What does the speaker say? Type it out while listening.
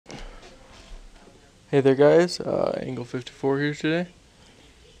Hey there guys, Angell 54 here today,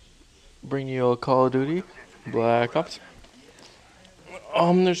 bringing you a Call of Duty Black Ops.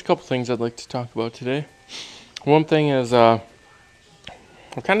 There's a couple things I'd like to talk about today. One thing is, I've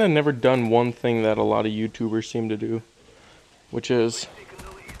kind of never done one thing that a lot of YouTubers seem to do, which is,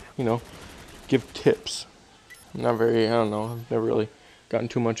 you know, give tips. I don't know, I've never really gotten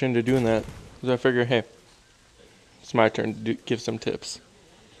too much into doing that, because I figure, hey, it's my turn to give some tips.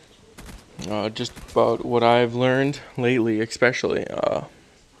 Just about what I've learned lately, especially.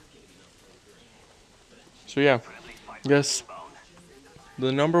 So yeah, I guess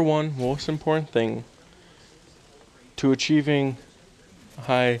the number one most important thing to achieving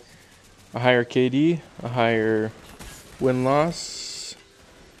a higher KD, a higher win-loss,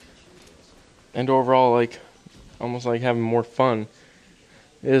 and overall almost like having more fun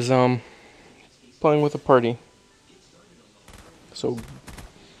is playing with a party. So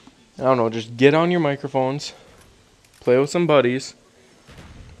I don't know, just get on your microphones, play with some buddies.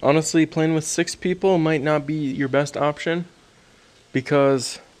 Honestly, playing with 6 people might not be your best option,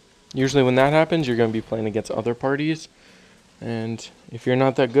 because usually when that happens, you're going to be playing against other parties, and if you're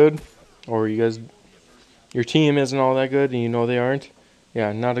not that good, or your team isn't all that good, and you know they aren't,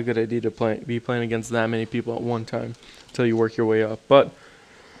 yeah, not a good idea to be playing against that many people at one time until you work your way up. But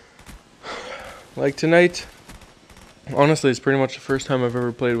like tonight, honestly, it's pretty much the first time I've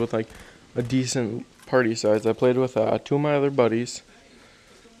ever played with like a decent party size. I played with 2 of my other buddies,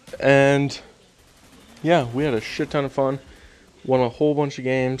 and yeah, we had a shit ton of fun. Won a whole bunch of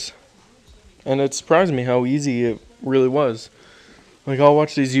games, and it surprised me how easy it really was. Like, I'll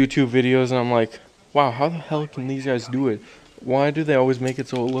watch these YouTube videos and I'm like, wow, how the hell can these guys do it? Why do they always make it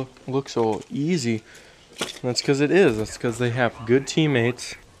so look so easy? And that's because it is. That's because they have good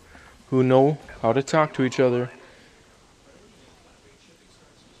teammates who know how to talk to each other.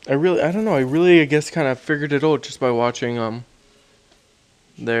 I don't know, I guess kind of figured it out just by watching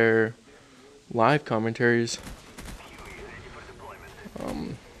their live commentaries.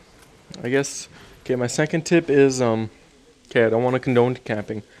 I guess, okay, my second tip is, okay, I don't want to condone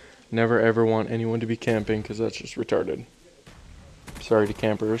camping. Never ever want anyone to be camping, because that's just retarded. Sorry to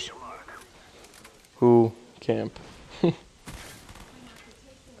campers who camp.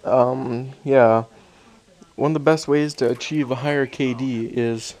 Yeah, one of the best ways to achieve a higher KD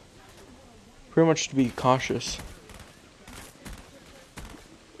is pretty much to be cautious.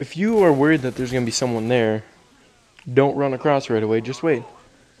 If you are worried that there's going to be someone there, don't run across right away, just wait.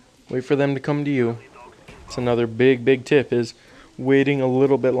 Wait for them to come to you. It's another big tip, is waiting a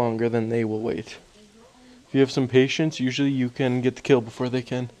little bit longer than they will wait. If you have some patience, usually you can get the kill before they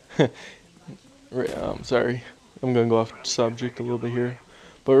can. Sorry, I'm going to go off subject a little bit here.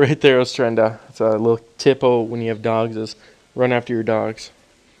 But right there, I was trying to, it's a little tip when you have dogs, is run after your dogs,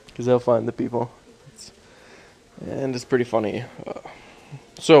 because they'll find the people. And it's pretty funny.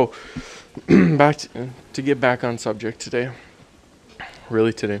 So, to get back on subject today.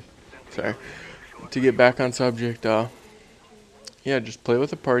 Really today. Sorry. To get back on subject, yeah, just play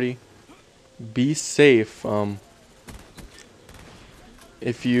with a party. Be safe.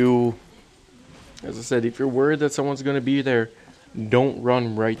 If you, as I said, if you're worried that someone's going to be there, don't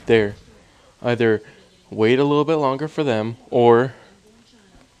run right there. Either wait a little bit longer for them, or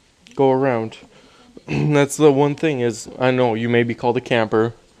go around. That's the one thing, is I know you may be called a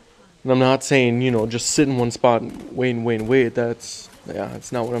camper, and I'm not saying, just sit in one spot and wait. That's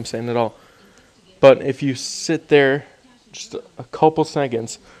not what I'm saying at all. But if you sit there just a couple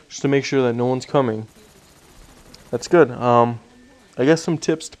seconds just to make sure that no one's coming, that's good. I guess some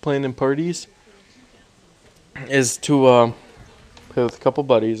tips to playing in parties is to play with a couple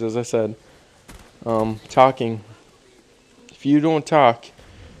buddies, as I said. Talking. If you don't talk,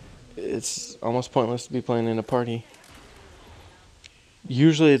 it's almost pointless to be playing in a party.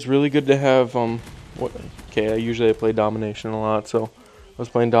 Usually it's really good to have, I usually play domination a lot, so I was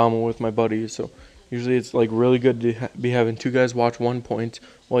playing Domo with my buddies, so usually it's like really good to be having 2 guys watch 1 point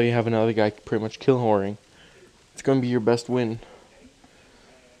while you have another guy pretty much kill whoring. It's going to be your best win.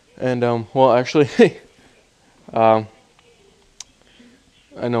 And, well, actually, I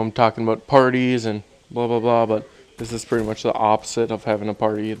know I'm talking about parties and blah, blah, blah, but this is pretty much the opposite of having a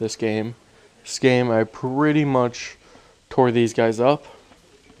party this game. This game, I pretty much tore these guys up.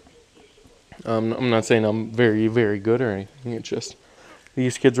 I'm not saying I'm very, very good or anything. It's just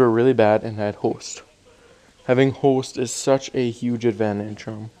these kids were really bad and had host. Having host is such a huge advantage.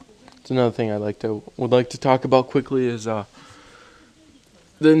 It's another thing would like to talk about quickly, is the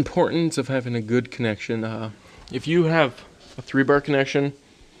importance of having a good connection. If you have a 3-bar connection,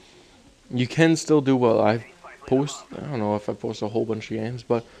 you can still do well. post. I don't know if I post a whole bunch of games,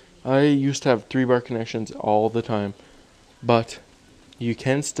 but I used to have 3-bar connections all the time. But you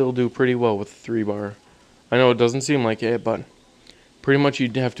can still do pretty well with 3-bar. I know it doesn't seem like it, but pretty much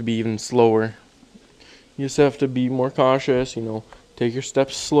you'd have to be even slower. You just have to be more cautious, take your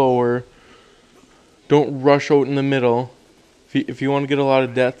steps slower. Don't rush out in the middle. If you want to get a lot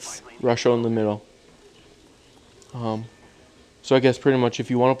of deaths, rush out in the middle. So I guess pretty much if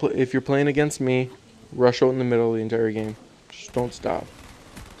you're playing against me, rush out in the middle the entire game. Just don't stop.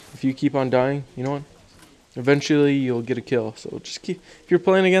 If you keep on dying, you know what? Eventually you'll get a kill. So just if you're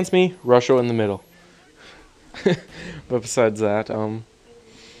playing against me, rush out in the middle. But besides that,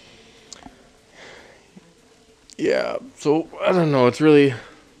 yeah. So I don't know. It's really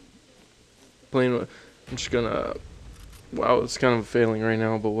playing. I'm just gonna. Wow, it's kind of failing right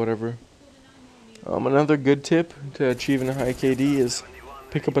now, but whatever. Another good tip to achieving a high KD is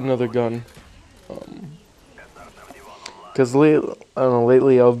pick up another gun. Because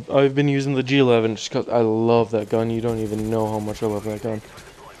lately I've been using the G11 just because I love that gun. You don't even know how much I love that gun.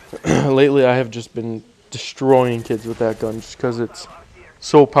 Lately I have just been destroying kids with that gun just because it's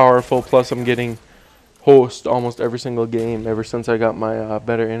so powerful. Plus I'm getting host almost every single game ever since I got my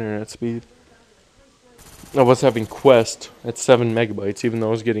better internet speed. I was having Quest at 7 megabytes, even though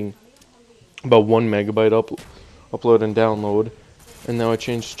I was getting about 1 megabyte upload and download. And now I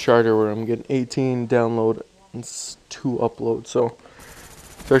changed to Charter where I'm getting 18 download and 2 upload. So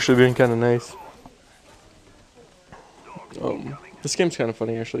it's actually been kind of nice. This game's kind of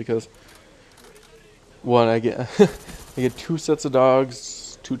funny actually because I get I get 2 sets of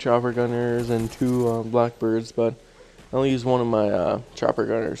dogs, 2 chopper gunners, and 2 blackbirds, but I only use one of my chopper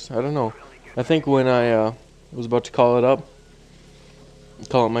gunners. I don't know. I think when I was about to call it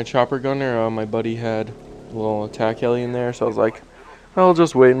my chopper gunner, my buddy had a little attack heli in there, so I was like, I'll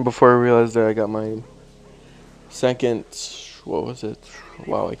just wait. And before I realized that I got my second, what was it?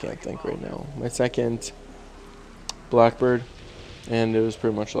 Wow, I can't think right now. My second blackbird, and it was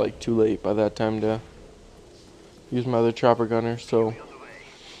pretty much like too late by that time to use my other chopper gunner. So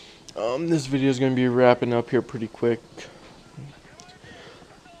this video is going to be wrapping up here pretty quick.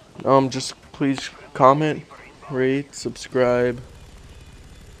 Just please comment, rate, subscribe,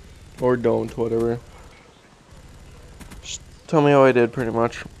 or don't, whatever. Just tell me how I did, pretty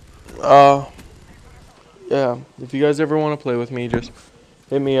much. Yeah, if you guys ever want to play with me, just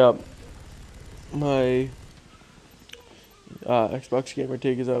hit me up. My Xbox gamer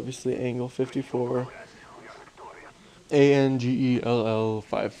tag is obviously Angell54,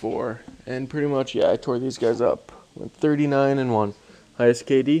 ANGELL54, and pretty much, yeah, I tore these guys up. Went 39-1, highest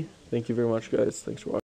KD. Thank you very much, guys. Thanks for watching.